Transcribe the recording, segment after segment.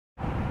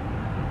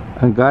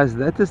And guys,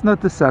 that is not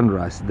the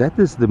sunrise, that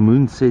is the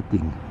moon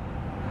setting.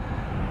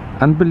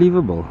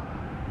 Unbelievable.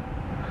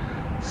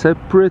 So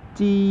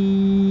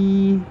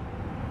pretty.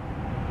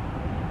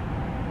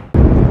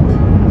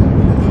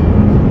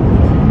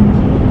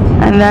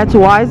 And that's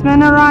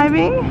Wiseman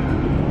arriving.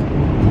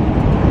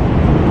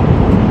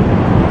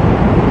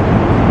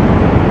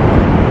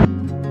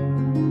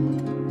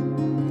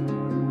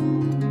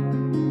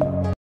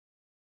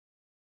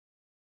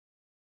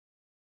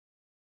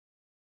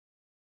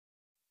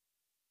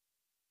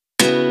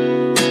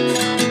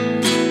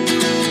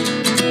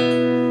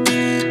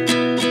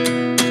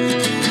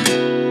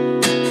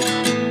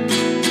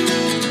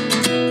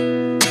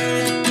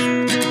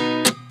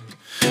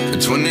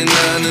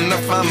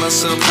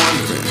 Myself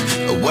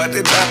wondering what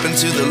did happen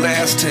to the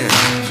last 10.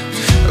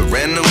 I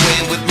ran away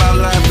with my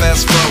life,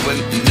 fast forward,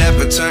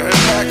 never turn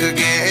back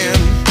again.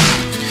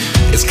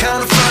 It's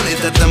kind of funny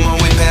that the more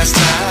we pass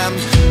time,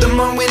 the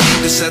more we need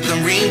to set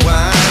them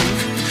rewind.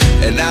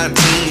 And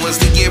 19 was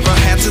the year I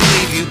had to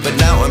leave you, but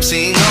now I'm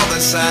seeing all the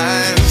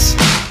signs.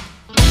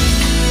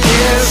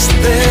 Is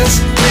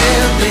this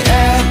really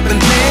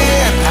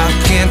happening? I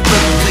can't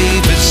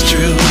believe it's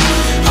true.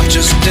 I'm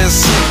just as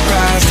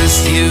surprised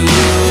as you.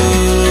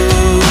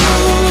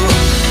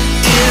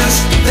 Is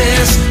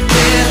this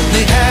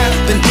really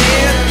happening?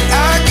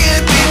 I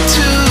can't be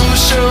too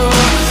sure,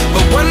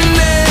 but one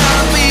day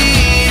I'll be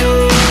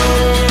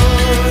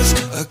yours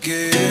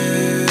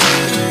again.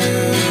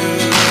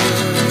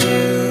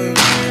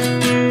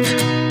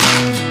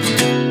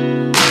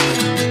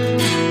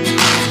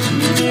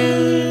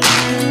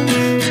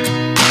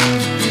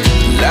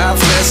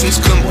 Life lessons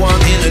come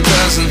one in a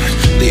dozen,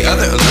 the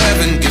other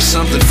 11 give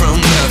something from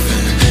nothing.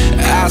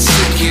 I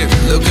sit here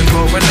looking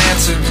for an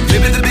answer.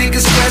 Maybe the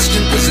biggest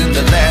question was in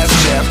the last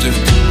chapter.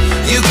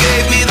 You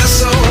gave me the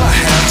soul I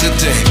have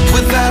today.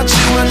 Without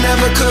you I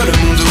never could have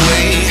moved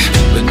away.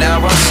 But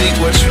now I see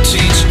what you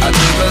teach. I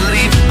do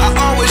believe I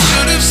always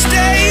should have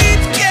stayed.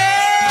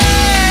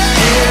 Yeah.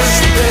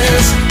 Is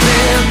this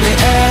really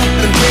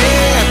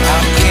happening?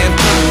 I can't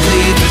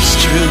believe it's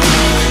true.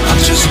 I'm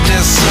just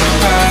as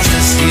surprised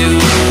as you.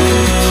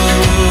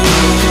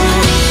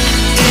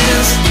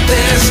 Is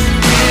this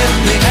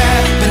really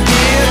happening?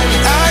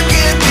 I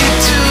can't be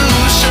too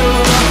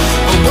sure,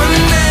 but one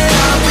day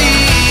I'll be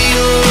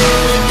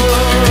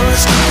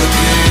yours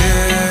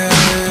again.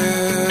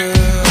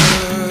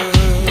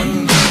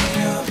 One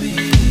day I'll be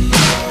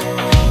yours.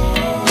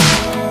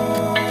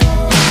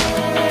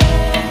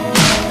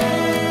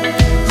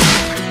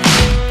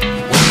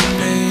 One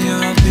day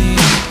I'll be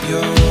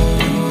yours.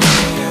 One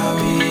day I'll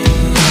be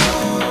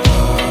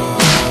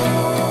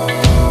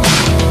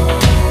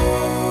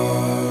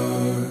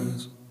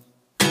yours.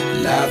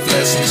 Life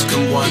lessons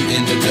come one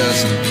in a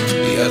dozen,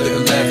 the other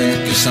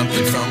 11 give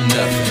something from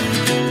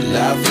nothing.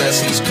 Life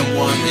lessons come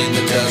one in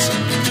a dozen,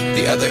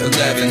 the other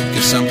 11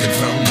 give something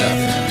from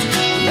nothing.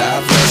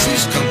 Life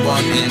lessons come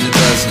one in a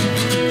dozen,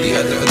 the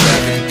other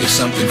 11 give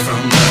something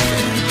from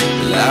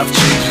nothing. Life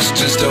changes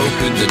just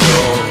open the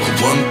door,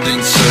 one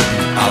thing certain.